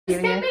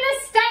Get me the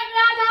step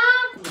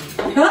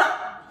ladder!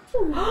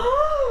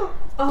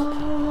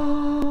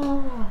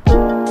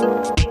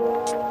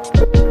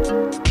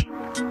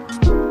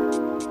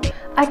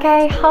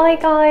 Okay, hi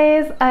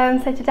guys.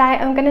 So today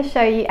I'm going to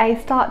show you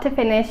a start to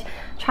finish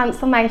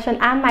transformation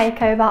and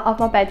makeover of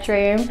my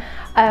bedroom.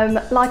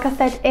 Like I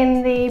said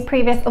in the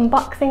previous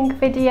unboxing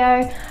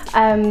video,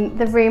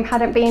 the room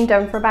hadn't been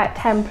done for about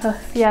 10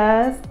 plus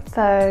years,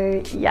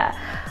 so yeah.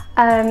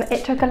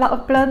 It took a lot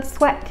of blood,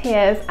 sweat,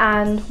 tears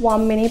and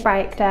one mini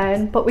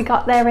breakdown, but we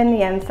got there in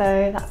the end,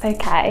 so that's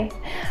okay.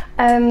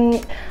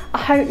 I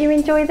hope you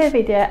enjoy the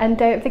video and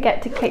don't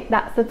forget to click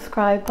that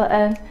subscribe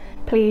button,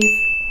 please.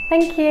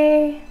 Thank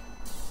you.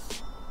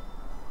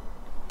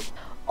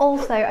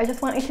 Also, I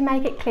just wanted to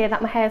make it clear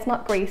that my hair's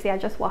not greasy, I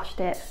just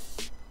washed it.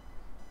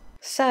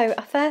 So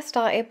I first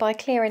started by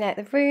clearing out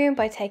the room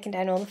by taking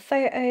down all the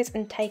photos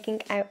and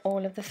taking out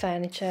all of the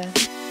furniture.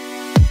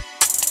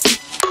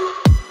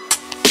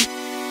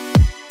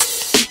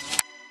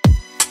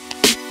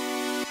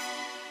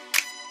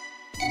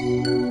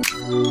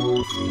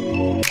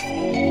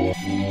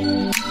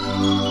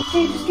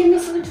 Hey, just give me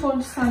something to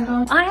understand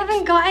on. I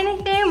haven't got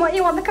anything. What,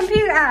 you want the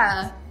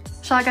computer?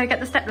 Shall I go get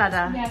the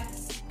stepladder? Yeah,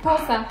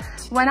 perfect.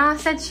 When I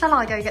said shall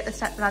I go get the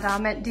stepladder, I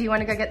meant do you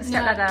want to go get the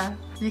stepladder?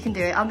 You can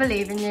do it. I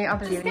believe in you. I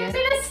believe in you. Get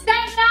me the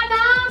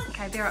stepladder!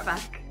 Okay, be right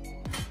back.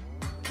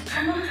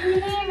 I'm not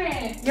gonna hear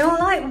it. You're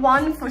like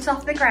 1 foot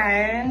off the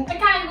ground.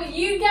 Okay, will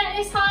you get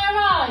this high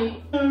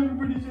right?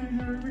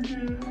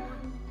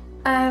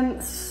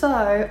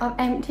 So I've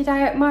emptied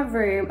out my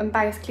room and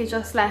basically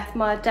just left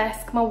my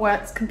desk, my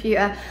work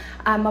computer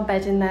and my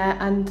bed in there,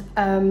 and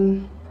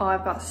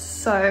I've got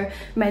so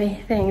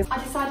many things.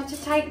 I decided to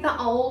take the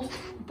old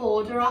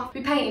border off.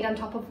 We painted on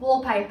top of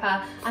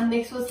wallpaper, and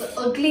this was the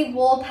ugly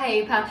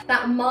wallpaper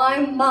that my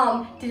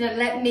mum didn't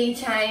let me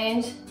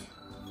change.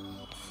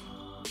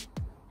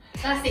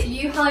 That's it,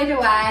 you hide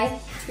away.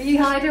 You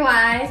hide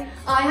away.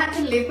 I had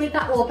to live with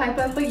that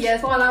wallpaper for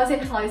years while I was in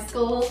high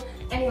school.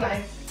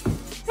 Anyway.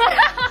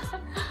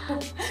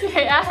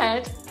 Straight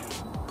ahead.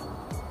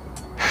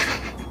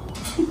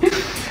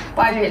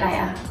 But I'll do it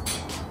later.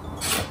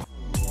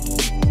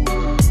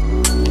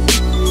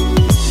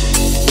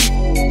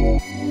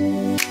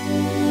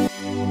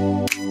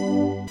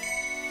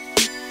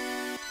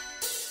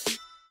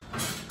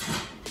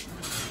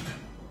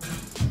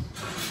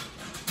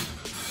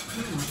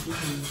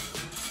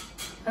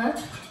 Huh?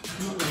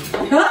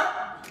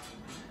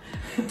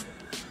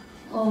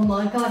 Oh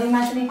my god,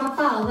 imagine if I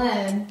fell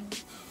then.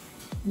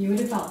 You would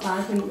have felt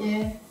bad, wouldn't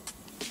you?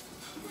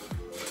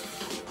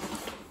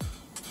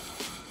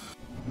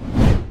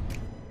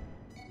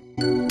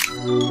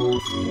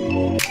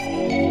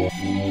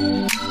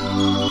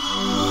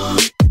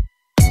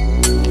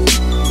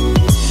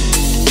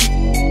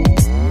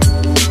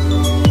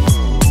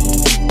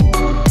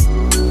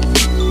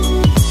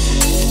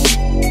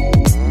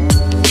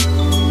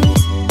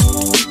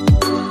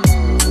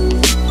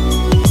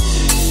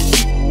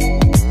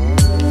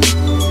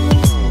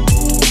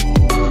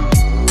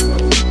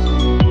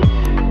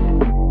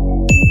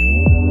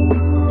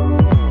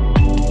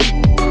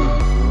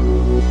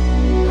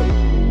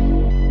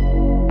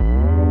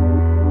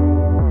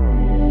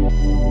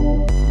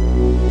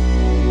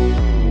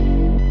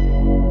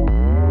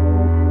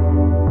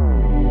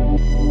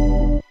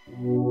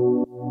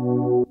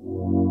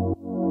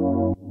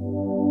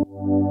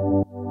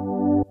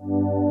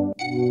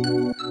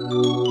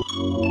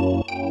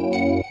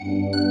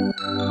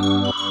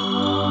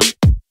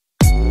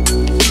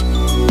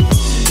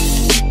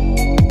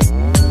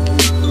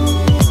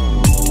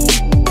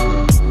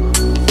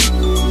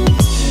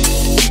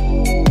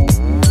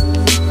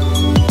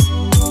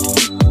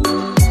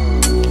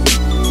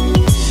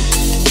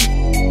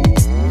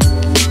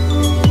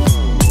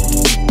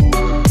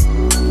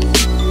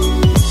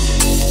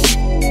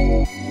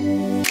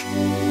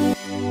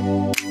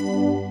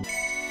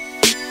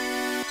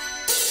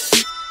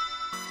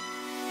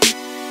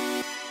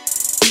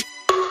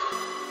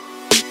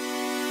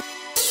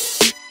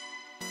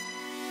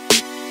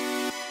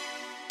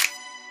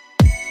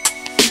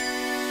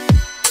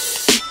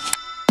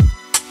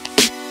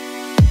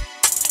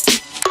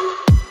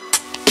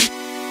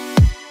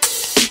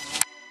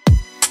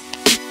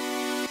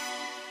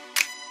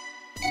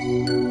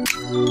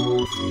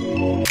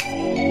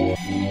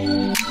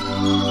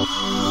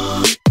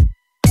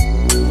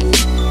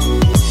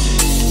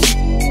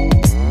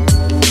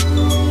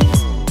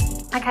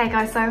 Okay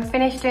guys, so I've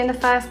finished doing the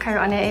first coat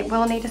on it. It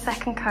will need a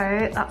second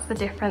coat. That's the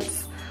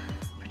difference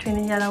between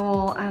the yellow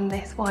wall and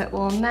this white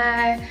wall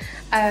now.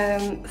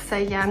 So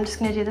yeah, I'm just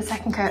gonna do the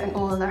second coat on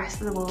all of the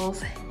rest of the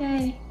walls.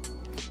 Yay.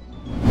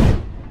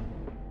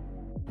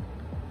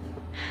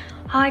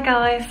 Hi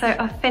guys, so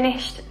I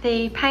finished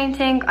the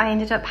painting. I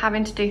ended up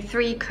having to do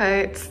 3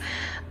 coats.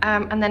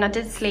 And then I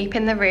did sleep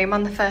in the room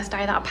on the first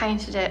day that I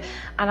painted it,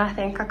 and I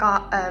think I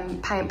got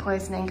paint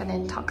poisoning and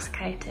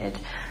intoxicated.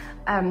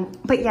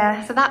 But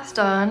yeah, so that's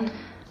done.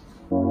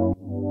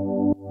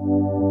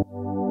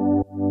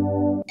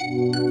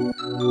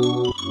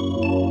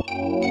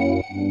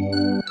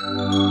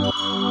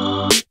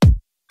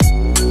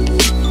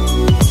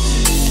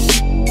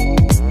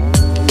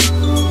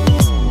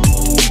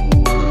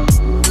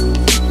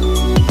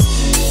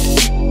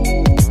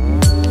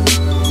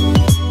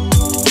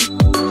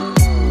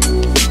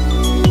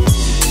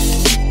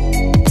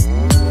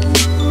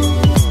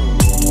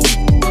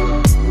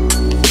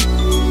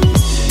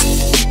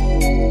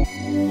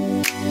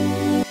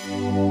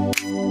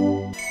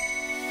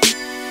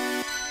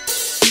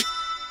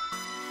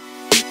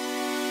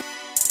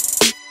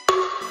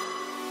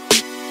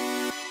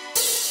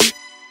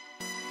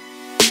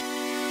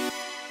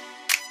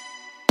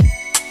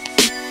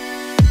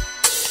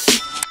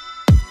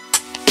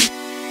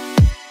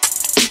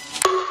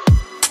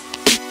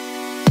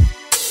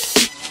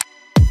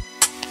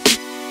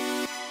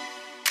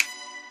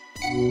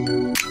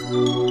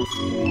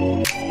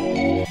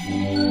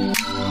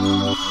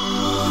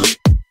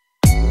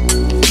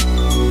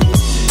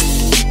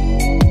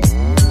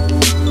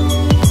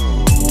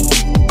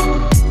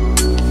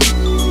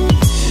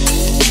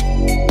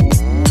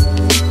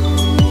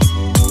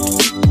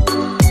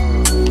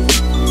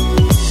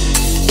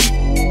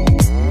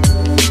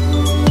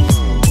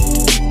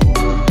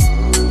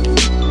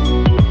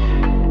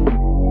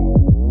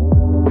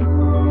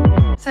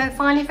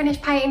 Finally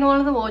finished painting all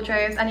of the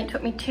wardrobes, and it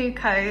took me 2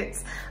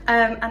 coats,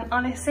 and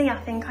honestly I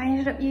think I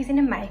ended up using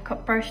a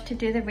makeup brush to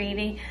do the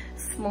really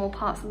small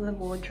parts of the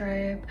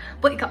wardrobe,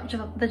 but it got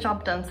the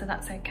job done, so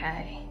that's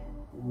okay.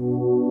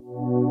 Oh,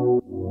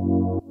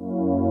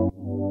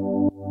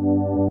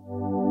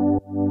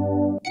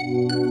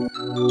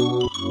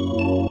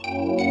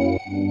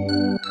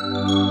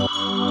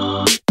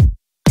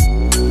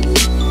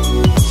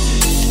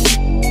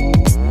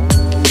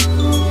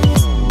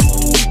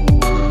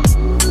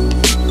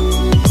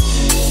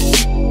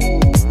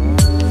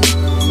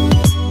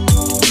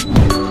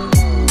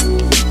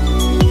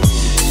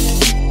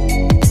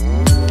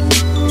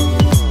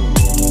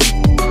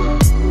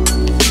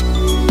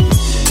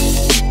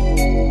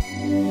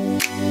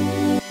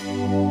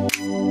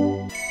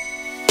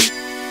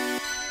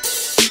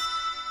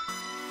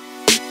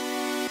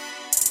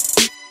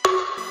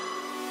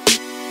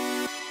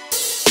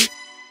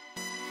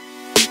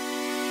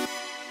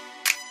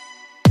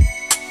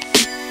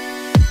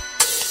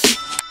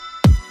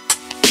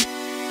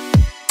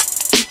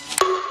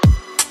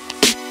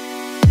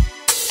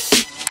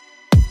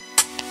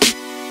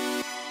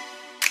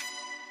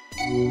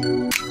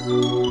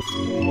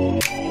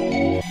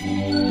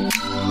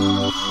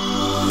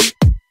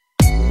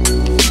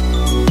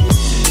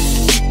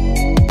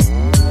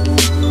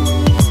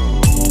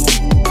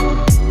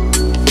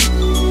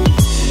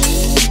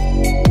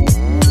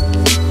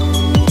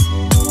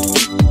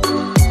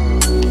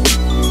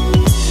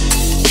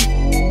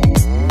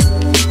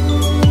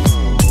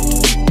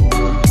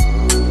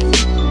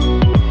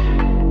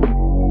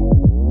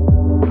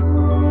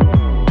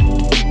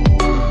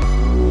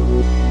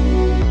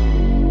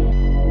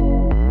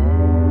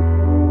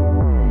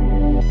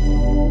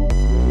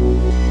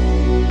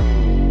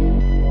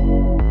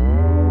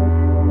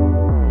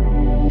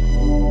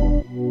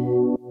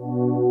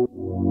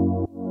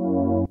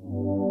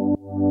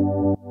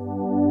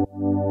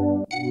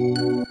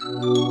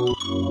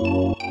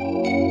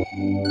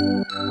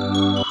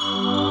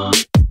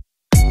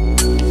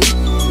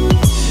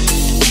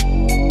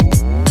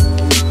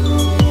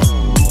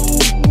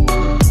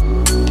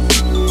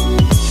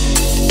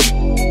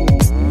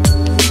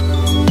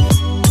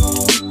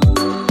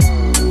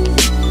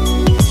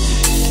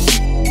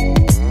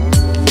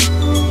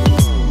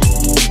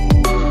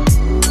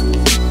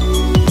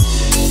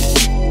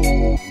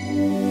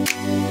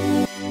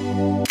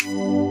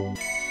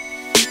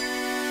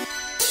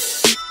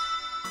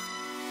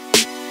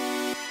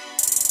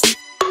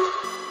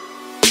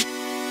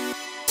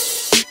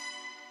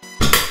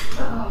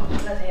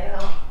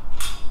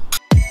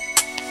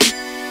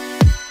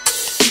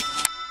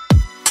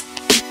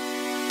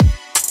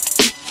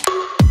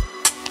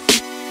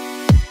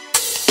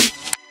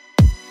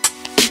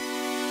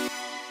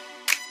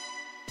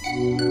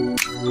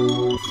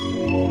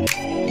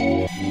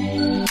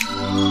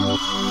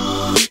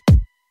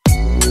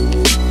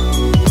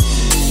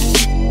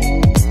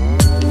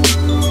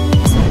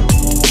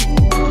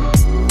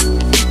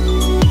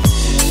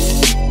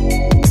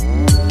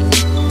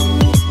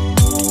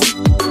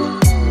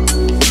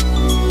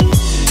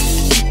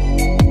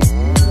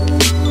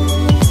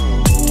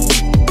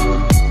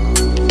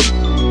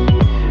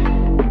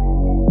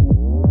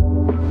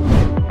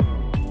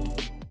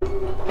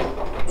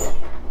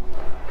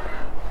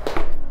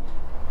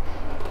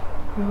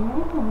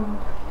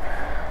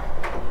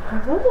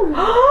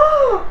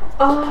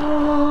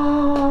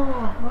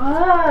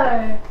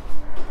 Whoa,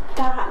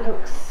 that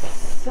looks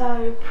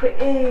so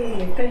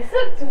pretty. this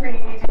looks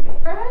really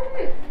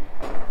different.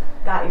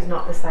 That is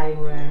not the same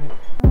room.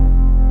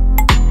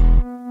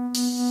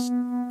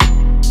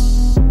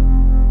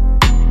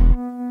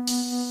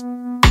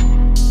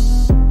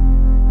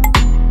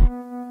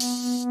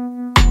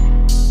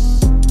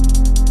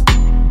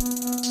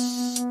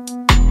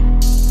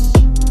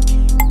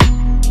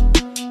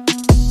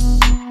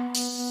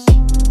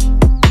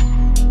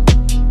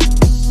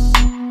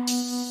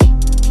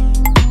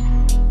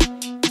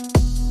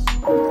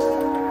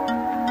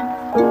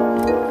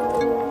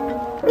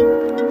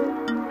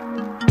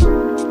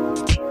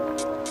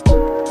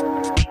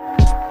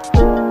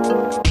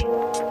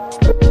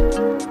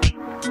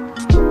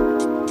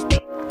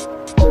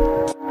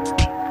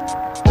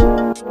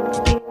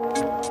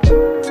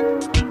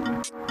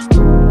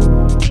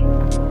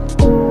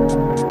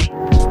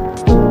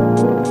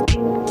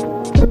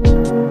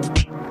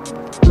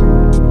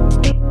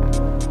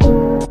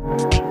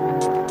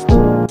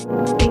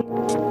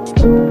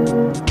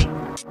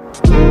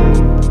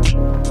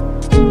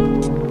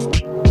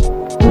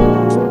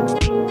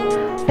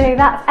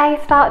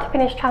 start to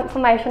finish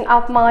transformation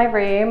of my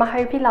room. I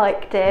hope you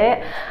liked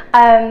it.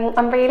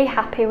 I'm really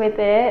happy with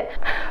it.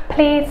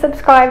 Please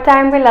subscribe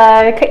down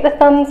below, click the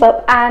thumbs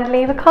up and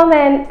leave a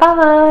comment.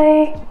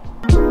 Bye!